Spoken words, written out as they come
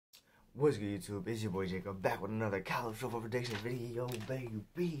What's good, YouTube? It's your boy Jacob back with another college football prediction video,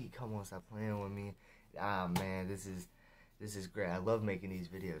 baby. Come on, stop playing with me. Ah, man, this is great. I love making these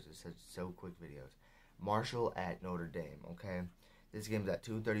videos. It's so quick videos. Marshall at Notre Dame. Okay, this game's at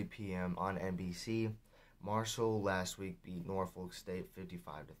 2:30 p.m. on NBC. Marshall last week beat Norfolk State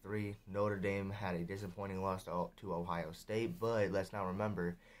 55-3. Notre Dame had a disappointing loss to Ohio State, but let's not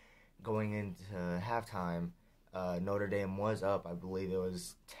remember going into halftime. Notre Dame was up. I believe it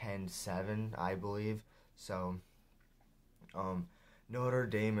was 10-7, I believe. So, Notre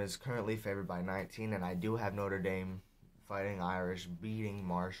Dame is currently favored by 19, and I do have Notre Dame Fighting Irish beating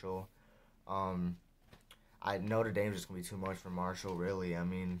Marshall. Notre Dame's just going to be too much for Marshall, really. I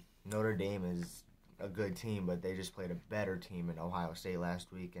mean, Notre Dame is a good team, but they just played a better team in Ohio State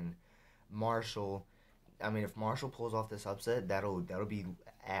last week, and Marshall, I mean, if Marshall pulls off this upset, that'll be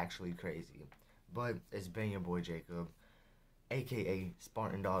actually crazy. But it's been your boy Jacob, aka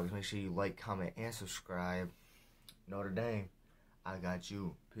Spartan Dogs. Make sure you like, comment, and subscribe. Notre Dame, I got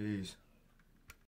you. Peace.